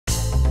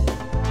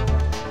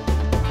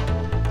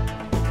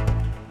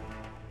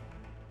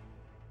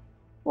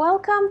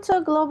Welcome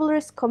to Global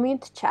Risk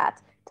Community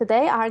Chat.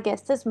 Today, our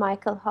guest is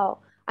Michael Ho.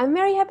 I'm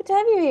very happy to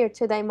have you here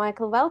today,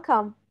 Michael.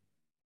 Welcome.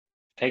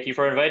 Thank you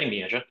for inviting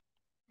me, Aja.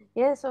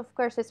 Yes, of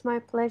course, it's my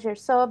pleasure.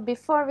 So,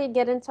 before we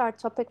get into our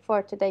topic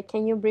for today,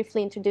 can you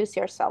briefly introduce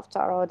yourself to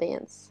our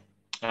audience?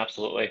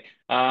 Absolutely.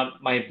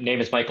 My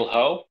name is Michael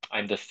Ho.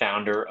 I'm the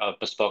founder of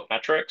Bespoke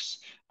Metrics.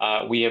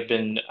 We have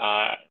been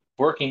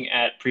working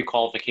at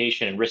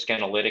pre-qualification and risk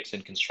analytics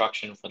in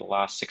construction for the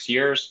last 6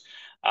 years.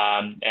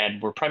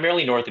 And we're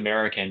primarily North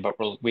American, but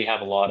we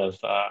have a lot of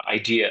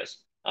ideas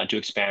to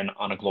expand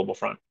on a global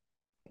front.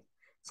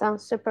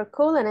 Sounds super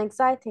cool and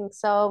exciting.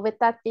 So, with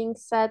that being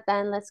said,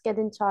 then let's get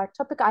into our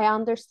topic. I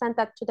understand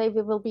that today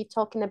we will be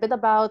talking a bit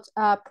about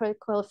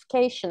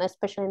pre-qualification,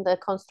 especially in the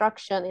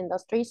construction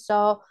industry.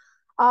 So,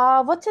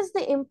 what is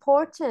the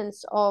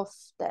importance of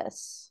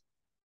this?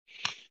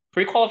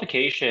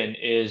 Pre-qualification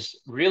is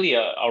really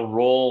a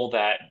role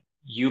that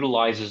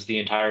utilizes the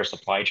entire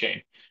supply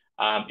chain.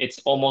 It's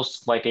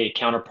almost like a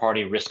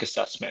counterparty risk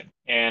assessment.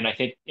 And I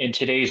think in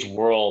today's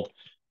world,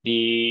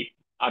 the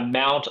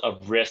amount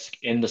of risk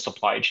in the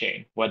supply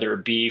chain, whether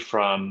it be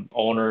from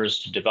owners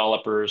to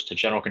developers to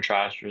general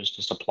contractors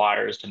to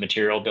suppliers to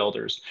material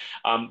builders,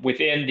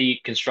 within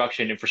the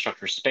construction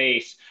infrastructure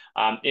space,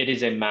 it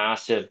is a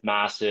massive,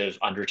 massive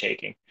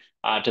undertaking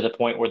to the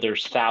point where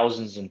there's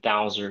thousands and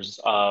thousands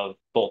of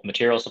both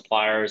material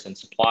suppliers and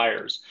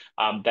suppliers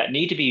that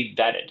need to be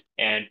vetted.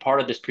 And part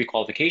of this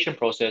pre-qualification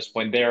process,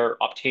 when they're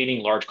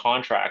obtaining large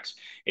contracts,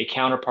 a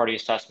counterparty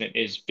assessment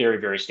is very,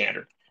 very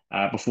standard.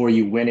 Before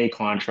you win a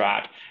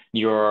contract,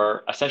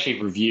 you're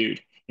essentially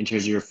reviewed in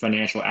terms of your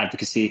financial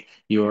advocacy,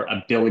 your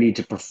ability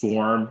to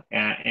perform,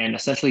 and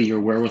essentially your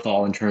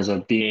wherewithal in terms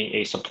of being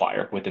a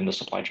supplier within the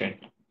supply chain.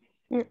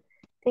 Mm,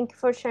 Thank you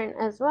for sharing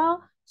as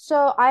well.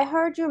 So I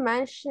heard you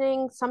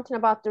mentioning something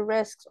about the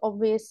risks.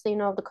 Obviously,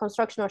 the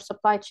construction or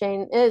supply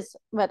chain is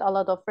with a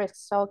lot of risks.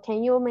 So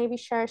can you maybe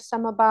share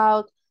some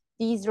about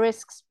these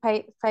risks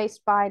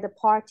faced by the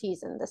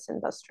parties in this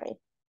industry?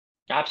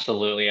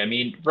 Absolutely. I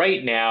mean,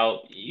 right now,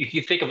 if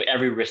you think of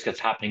every risk that's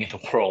happening in the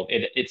world,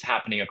 it's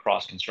happening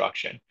across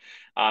construction.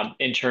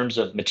 In terms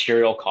of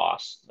material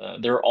costs,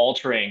 they're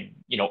altering,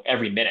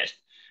 every minute.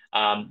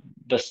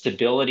 The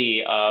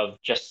stability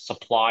of just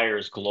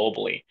suppliers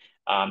globally,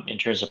 in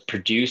terms of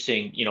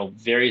producing,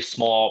 very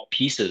small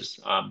pieces,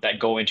 that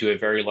go into a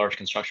very large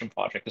construction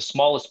project. The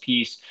smallest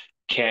piece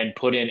can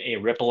put in a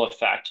ripple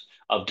effect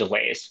of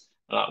delays,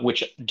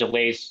 which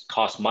delays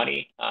cost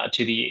money,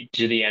 to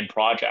the end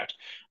project,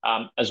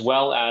 as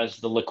well as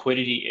the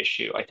liquidity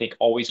issue, I think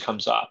always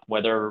comes up,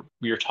 whether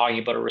you're talking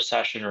about a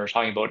recession or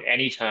talking about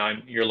any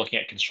time you're looking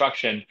at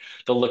construction,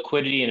 the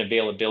liquidity and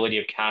availability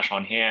of cash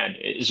on hand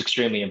is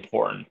extremely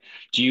important.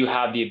 Do you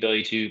have the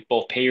ability to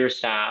both pay your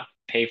staff,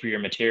 pay for your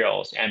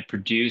materials, and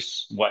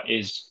produce what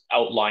is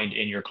outlined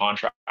in your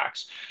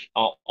contracts?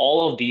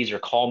 All of these are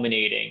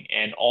culminating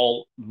and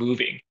all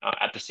moving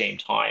at the same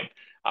time.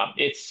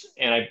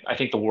 And I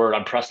think the word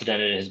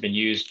unprecedented has been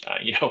used,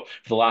 for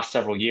the last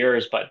several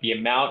years, but the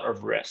amount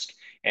of risk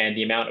and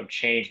the amount of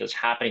change that's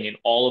happening in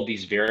all of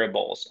these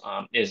variables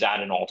is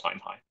at an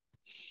all-time high.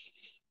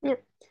 Yeah,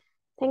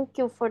 thank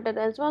you for that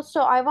as well.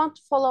 So I want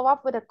to follow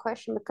up with a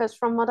question because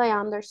from what I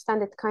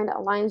understand, it kind of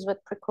aligns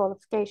with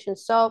pre-qualification.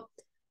 So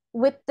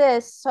with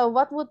this, so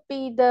what would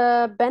be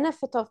the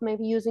benefit of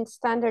maybe using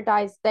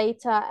standardized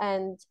data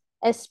and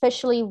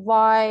especially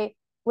why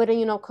whether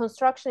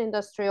construction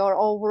industry or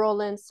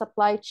overall in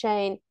supply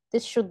chain,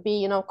 this should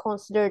be,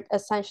 considered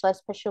essential,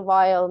 especially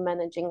while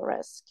managing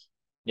risk.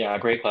 Yeah,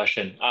 great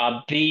question.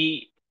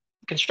 The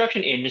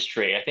construction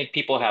industry, I think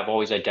people have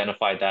always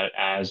identified that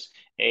as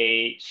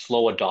a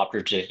slow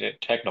adopter to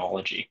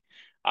technology.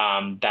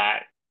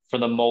 That for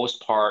the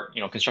most part,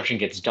 construction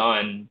gets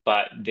done,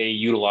 but they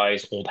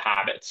utilize old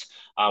habits,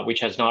 which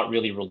has not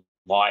really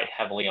relied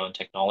heavily on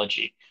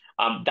technology.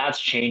 That's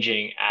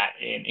changing at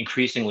an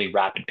increasingly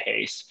rapid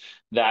pace.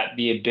 That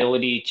the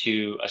ability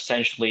to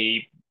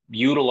essentially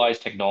utilize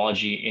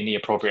technology in the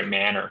appropriate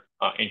manner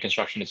in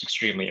construction is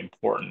extremely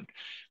important.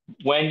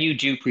 When you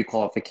do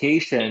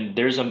pre-qualification,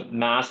 there's a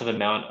massive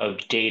amount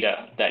of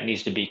data that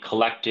needs to be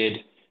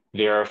collected,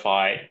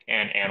 verified,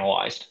 and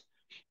analyzed.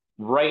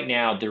 Right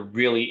now, there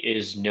really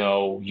is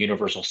no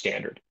universal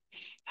standard.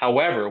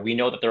 However, we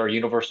know that there are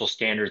universal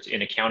standards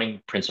in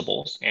accounting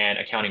principles and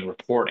accounting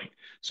reporting.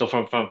 So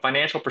from a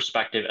financial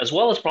perspective, as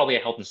well as probably a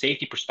health and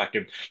safety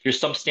perspective, there's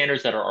some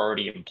standards that are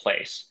already in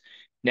place.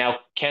 Now,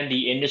 can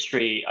the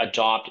industry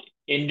adopt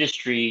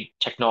industry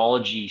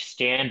technology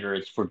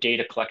standards for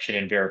data collection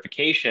and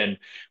verification,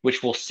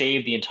 which will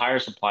save the entire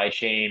supply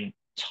chain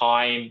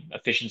time,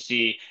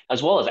 efficiency,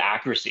 as well as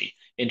accuracy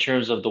in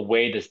terms of the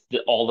way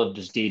all of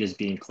this data is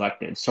being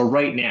collected? So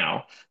right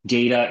now,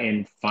 data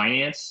in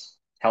finance,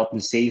 health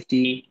and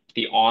safety,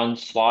 the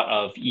onslaught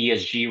of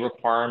ESG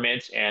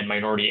requirements and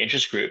minority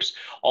interest groups,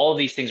 all of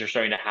these things are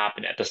starting to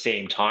happen at the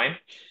same time.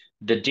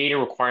 The data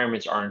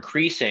requirements are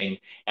increasing,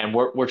 and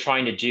what we're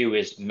trying to do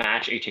is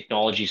match a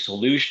technology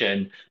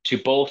solution to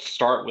both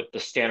start with the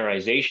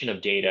standardization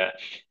of data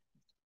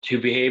to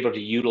be able to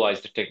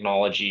utilize the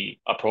technology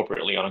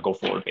appropriately on a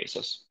go-forward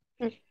basis.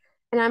 Mm.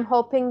 And I'm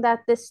hoping that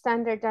this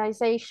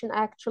standardization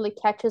actually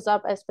catches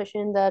up,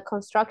 especially in the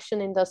construction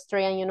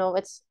industry. And,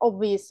 it's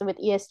obvious with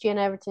ESG and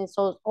everything.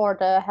 So, or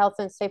the health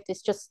and safety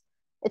is just,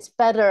 it's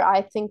better,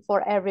 I think,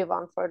 for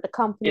everyone, for the It,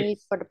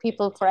 companies, for the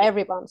people, for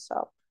everyone.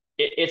 So,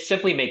 it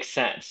simply makes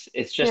sense.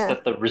 It's just yeah.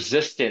 that the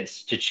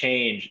resistance to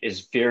change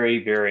is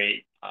very,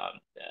 very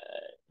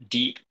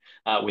deep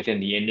within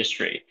the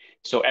industry.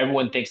 So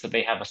everyone thinks that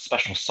they have a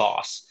special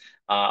sauce.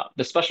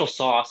 The special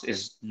sauce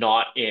is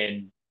not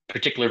in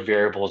particular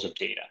variables of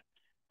data.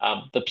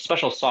 The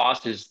special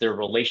sauce is their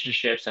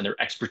relationships and their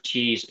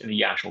expertise in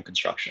the actual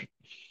construction.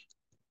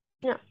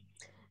 Yeah.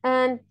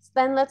 And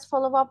then let's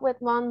follow up with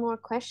one more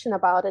question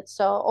about it.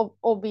 So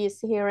obvious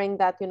hearing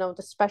that, the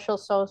special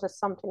sauce is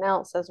something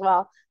else as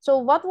well. So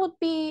what would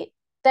be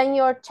then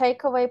your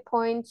takeaway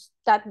points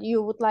that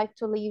you would like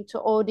to leave to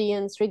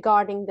audience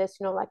regarding this,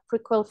 like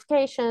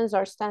pre-qualifications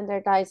or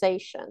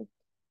standardization?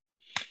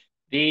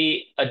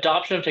 The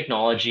adoption of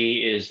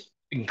technology is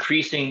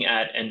increasing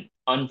at an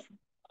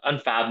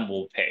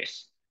unfathomable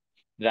pace.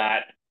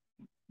 That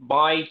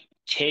my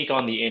take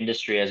on the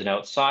industry as an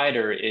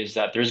outsider is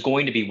that there's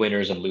going to be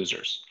winners and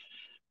losers.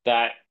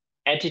 That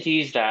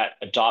entities that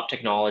adopt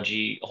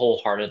technology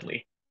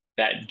wholeheartedly,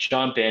 that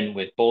jump in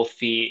with both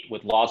feet,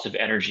 with lots of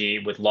energy,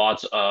 with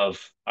lots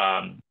of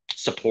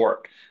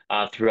support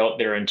throughout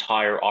their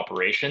entire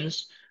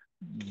operations,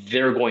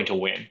 they're going to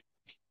win.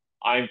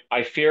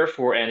 I fear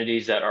for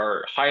entities that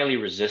are highly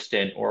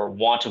resistant or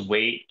want to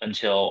wait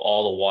until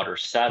all the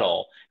waters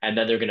settle and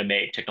then they're going to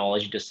make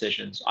technology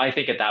decisions. I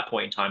think at that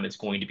point in time, it's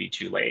going to be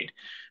too late.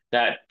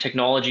 That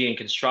technology and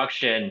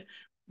construction,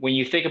 when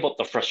you think about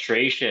the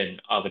frustration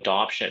of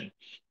adoption,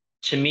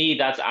 to me,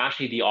 that's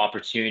actually the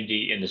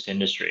opportunity in this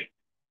industry.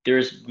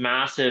 There's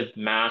massive,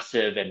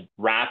 massive, and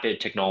rapid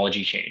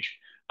technology change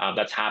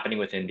that's happening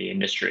within the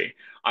industry.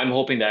 I'm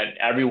hoping that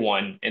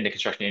everyone in the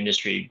construction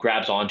industry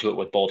grabs onto it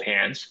with both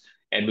hands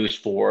and moves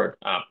forward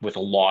with a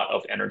lot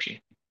of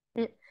energy.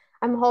 Mm.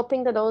 I'm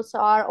hoping that also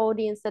our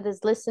audience that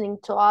is listening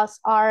to us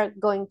are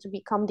going to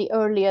become the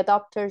early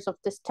adopters of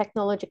this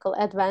technological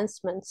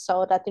advancement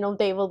so that,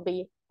 they will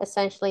be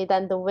essentially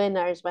then the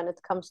winners when it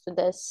comes to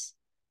this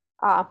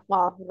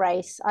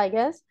race, I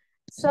guess.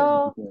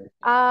 So,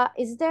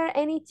 is there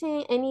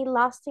any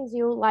last things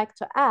you would like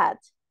to add?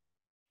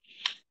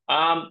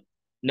 Um,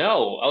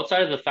 no,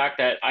 outside of the fact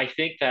that I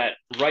think that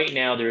right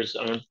now there's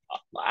an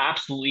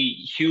absolutely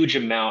huge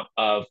amount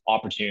of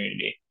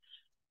opportunity.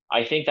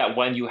 I think that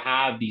when you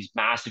have these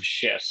massive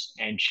shifts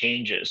and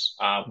changes,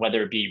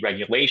 whether it be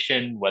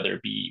regulation, whether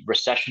it be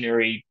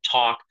recessionary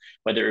talk,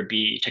 whether it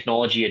be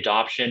technology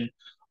adoption,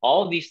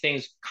 all of these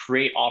things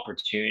create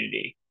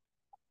opportunity.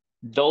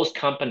 Those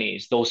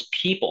companies, those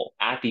people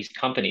at these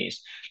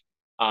companies,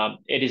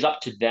 it is up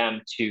to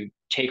them to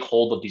take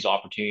hold of these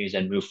opportunities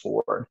and move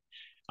forward.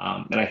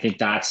 And I think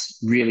that's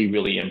really,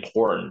 really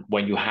important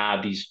when you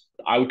have these,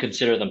 I would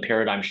consider them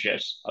paradigm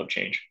shifts of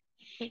change.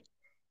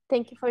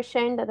 Thank you for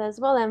sharing that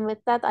as well. And with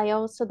that, I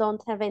also don't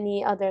have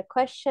any other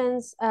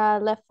questions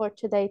left for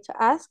today to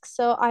ask.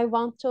 So I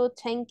want to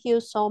thank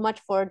you so much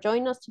for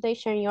joining us today,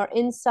 sharing your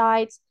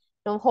insights,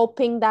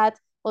 hoping that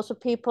also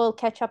people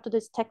catch up to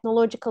these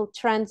technological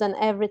trends and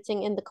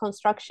everything in the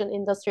construction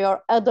industry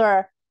or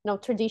other,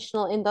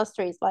 traditional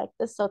industries like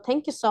this. So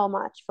thank you so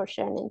much for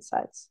sharing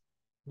insights.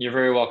 You're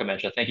very welcome,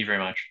 Edja. Thank you very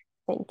much.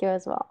 Thank you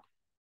as well.